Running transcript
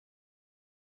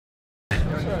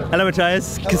Hello,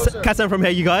 Matthias. Cassam from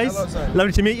HeyUGuys. Hello,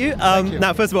 lovely to meet you.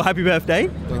 Now, first of all, happy birthday.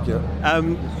 Thank you.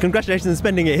 Congratulations on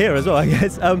spending it here as well, I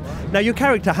guess. Now, your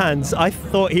character Hans, I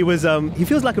thought he was. He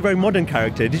feels like a very modern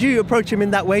character. Did you approach him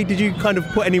in that way? Did you kind of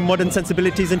put any modern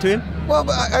sensibilities into him? Well,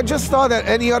 I just thought that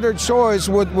any other choice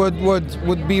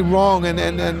would be wrong, and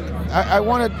I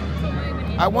wanted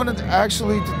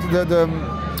actually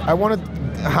I wanted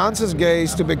Hans's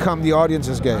gaze to become the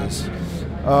audience's gaze,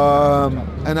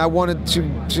 and I wanted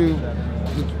to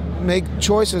make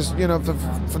choices, you know,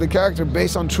 for the character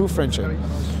based on true friendship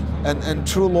and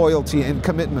true loyalty and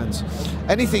commitment.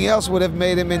 Anything else would have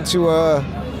made him into a,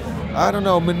 I don't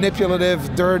know,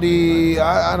 manipulative, dirty,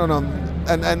 I don't know,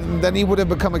 and then he would have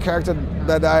become a character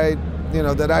that I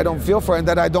don't feel for and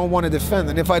that I don't want to defend.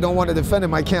 And if I don't want to defend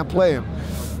him, I can't play him.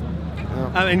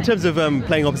 In terms of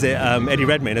playing opposite Eddie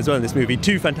Redmayne as well in this movie,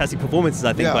 two fantastic performances,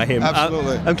 I think, by him.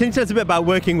 Absolutely. Can you tell us a bit about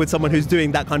working with someone who's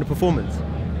doing that kind of performance?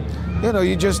 You know,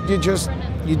 you just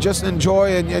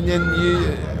enjoy and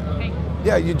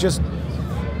you just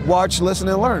watch, listen,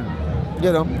 and learn.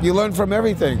 You know, you learn from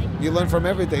everything. You learn from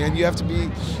everything, and you have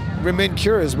to remain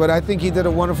curious. But I think he did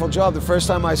a wonderful job. The first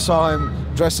time I saw him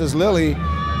dressed as Lili,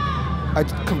 I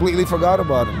completely forgot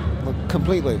about him.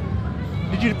 Completely.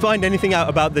 Did you find anything out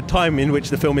about the time in which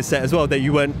the film is set as well that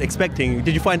you weren't expecting?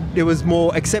 Did you find it was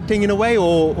more accepting in a way,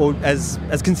 or as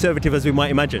conservative as we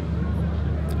might imagine?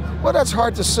 Well, that's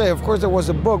hard to say. Of course, there was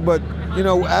a book, but you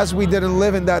know, as we didn't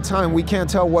live in that time, we can't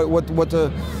tell what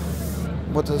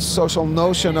the social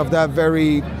notion of that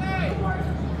very.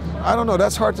 I don't know.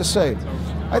 That's hard to say.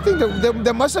 I think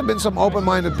there must have been some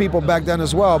open-minded people back then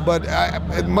as well, but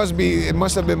it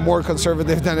must have been more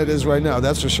conservative than it is right now.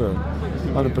 That's for sure,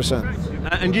 100%.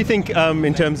 And do you think,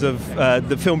 in terms of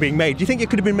the film being made, do you think it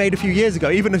could have been made a few years ago,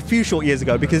 even a few short years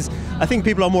ago? Because I think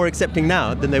people are more accepting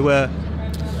now than they were.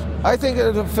 I think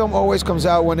the film always comes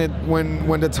out when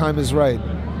the time is right,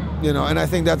 you know, and I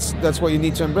think that's what you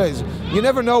need to embrace. You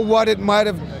never know what it might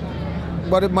have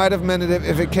meant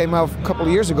if it came out a couple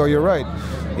of years ago. You're right.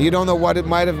 You don't know what it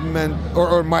might have meant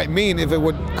or might mean if it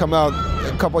would come out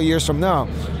a couple of years from now.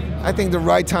 I think the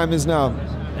right time is now.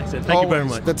 Excellent. Thank you very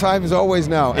much. The time is always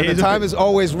now, and the time is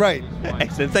always right.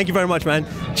 Excellent. Thank you very much, man.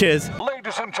 Cheers.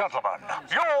 Ladies and gentlemen,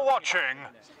 you're watching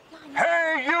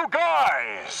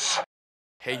HeyUGuys.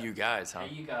 Hey, you guys, huh?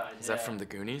 Hey, you guys. Is that from the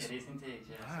Goonies? It is indeed,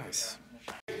 yes. Nice.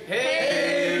 Hey!